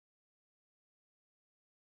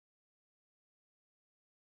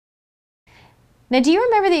Now, do you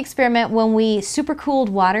remember the experiment when we supercooled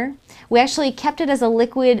water? We actually kept it as a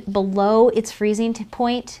liquid below its freezing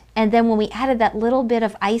point, and then when we added that little bit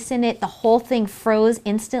of ice in it, the whole thing froze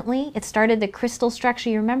instantly. It started the crystal structure.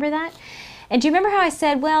 You remember that? And do you remember how I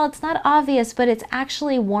said, well, it's not obvious, but it's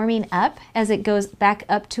actually warming up as it goes back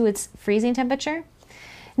up to its freezing temperature?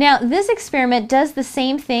 Now, this experiment does the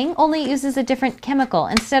same thing, only it uses a different chemical.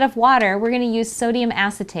 Instead of water, we're going to use sodium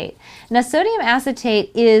acetate. Now, sodium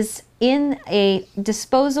acetate is in a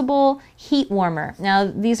disposable heat warmer. Now,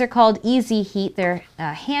 these are called Easy Heat. They're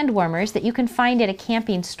hand warmers that you can find at a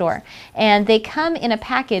camping store. And they come in a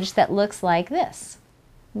package that looks like this.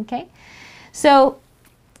 Okay? So,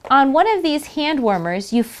 on one of these hand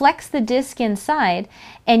warmers, you flex the disc inside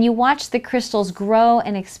and you watch the crystals grow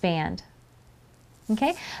and expand.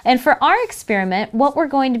 Okay? And for our experiment, what we're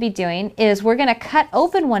going to be doing is we're going to cut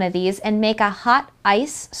open one of these and make a hot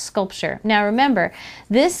ice sculpture. Now remember,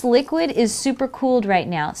 this liquid is super cooled right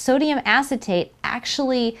now. Sodium acetate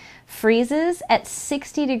actually freezes at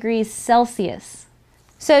 60 degrees Celsius.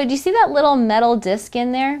 So do you see that little metal disc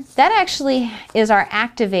in there? That actually is our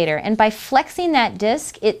activator, and by flexing that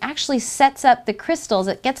disc, it actually sets up the crystals.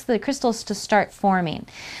 It gets the crystals to start forming.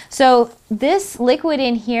 So this liquid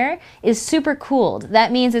in here is super cooled.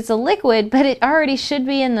 That means it's a liquid, but it already should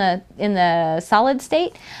be in the solid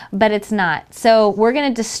state, but it's not. So we're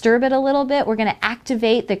going to disturb it a little bit. We're going to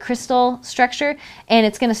activate the crystal structure, and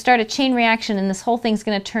it's going to start a chain reaction, and this whole thing's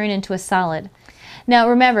going to turn into a solid. Now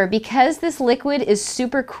remember, because this liquid is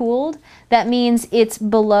super cooled, that means it's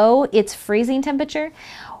below its freezing temperature.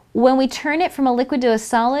 When we turn it from a liquid to a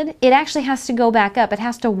solid, it actually has to go back up. It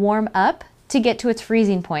has to warm up to get to its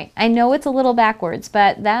freezing point. I know it's a little backwards,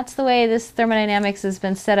 but that's the way this thermodynamics has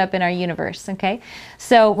been set up in our universe, okay?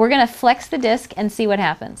 So we're going to flex the disc and see what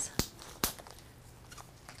happens.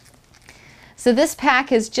 So this pack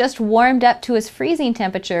has just warmed up to its freezing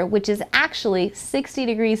temperature, which is actually 60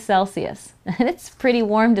 degrees Celsius. And it's pretty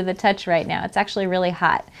warm to the touch right now. It's actually really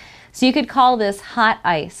hot. So you could call this hot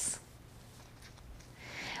ice.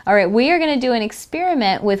 All right, we are going to do an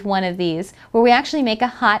experiment with one of these where we actually make a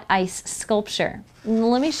hot ice sculpture.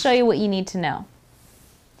 Let me show you what you need to know.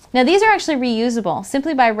 Now these are actually reusable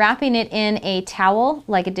simply by wrapping it in a towel,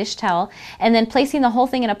 like a dish towel, and then placing the whole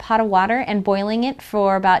thing in a pot of water and boiling it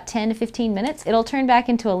for about 10 to 15 minutes. It'll turn back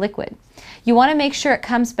into a liquid. You want to make sure it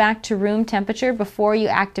comes back to room temperature before you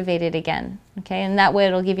activate it again, okay? And that way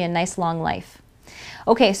it'll give you a nice long life.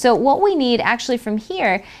 Okay, so what we need actually from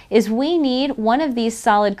here is we need one of these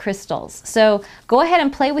solid crystals. So go ahead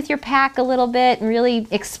and play with your pack a little bit and really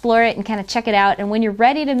explore it and kind of check it out. And when you're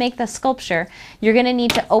ready to make the sculpture, you're going to need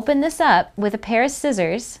to open this up with a pair of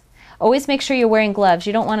scissors. Always make sure you're wearing gloves.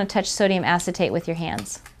 You don't want to touch sodium acetate with your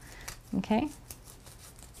hands. Okay?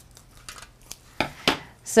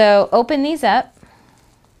 So open these up,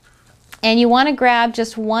 and you want to grab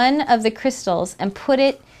just one of the crystals and put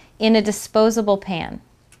it in a disposable pan,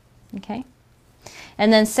 okay?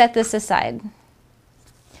 And then set this aside.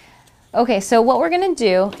 Okay, so what we're going to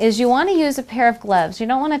do is you want to use a pair of gloves. You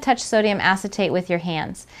don't want to touch sodium acetate with your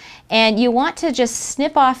hands. And you want to just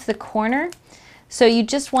snip off the corner, so you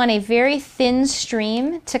just want a very thin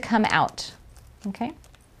stream to come out, okay?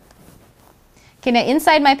 Okay, now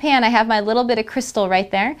inside my pan I have my little bit of crystal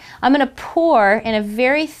right there. I'm going to pour in a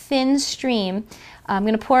very thin stream. I'm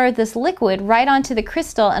going to pour this liquid right onto the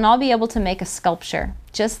crystal, and I'll be able to make a sculpture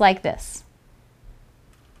just like this.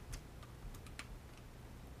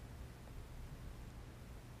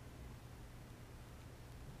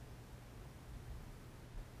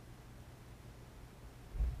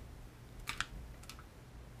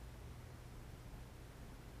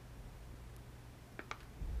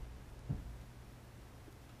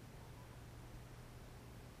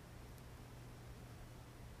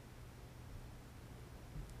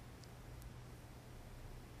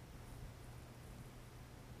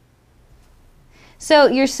 So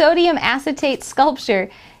your sodium acetate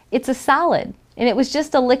sculpture, it's a solid, and it was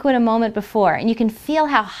just a liquid a moment before, and you can feel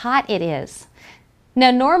how hot it is.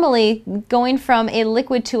 Now normally going from a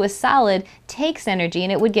liquid to a solid takes energy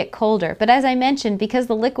and it would get colder, but as I mentioned, because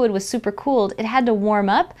the liquid was super cooled, it had to warm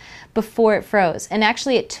up before it froze. And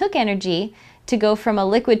actually it took energy to go from a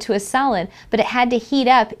liquid to a solid, but it had to heat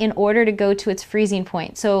up in order to go to its freezing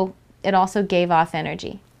point, so it also gave off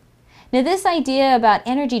energy. Now this idea about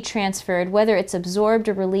energy transferred, whether it's absorbed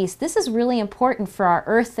or released, this is really important for our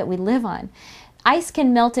Earth that we live on. Ice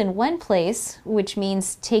can melt in one place, which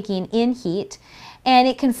means taking in heat, and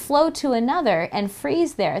it can flow to another and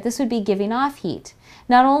freeze there. This would be giving off heat.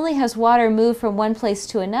 Not only has water moved from one place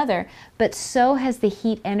to another, but so has the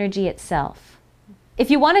heat energy itself. If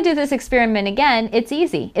you want to do this experiment again, it's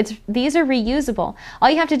easy. These are reusable. All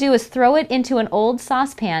you have to do is throw it into an old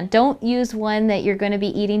saucepan. Don't use one that you're going to be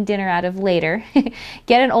eating dinner out of later.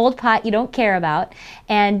 Get an old pot you don't care about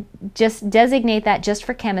and just designate that just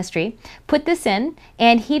for chemistry. Put this in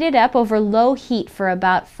and heat it up over low heat for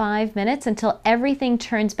about 5 minutes until everything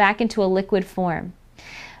turns back into a liquid form.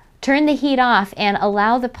 Turn the heat off and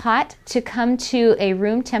allow the pot to come to a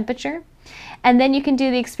room temperature, and then you can do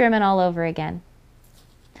the experiment all over again.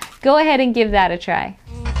 Go ahead and give that a try.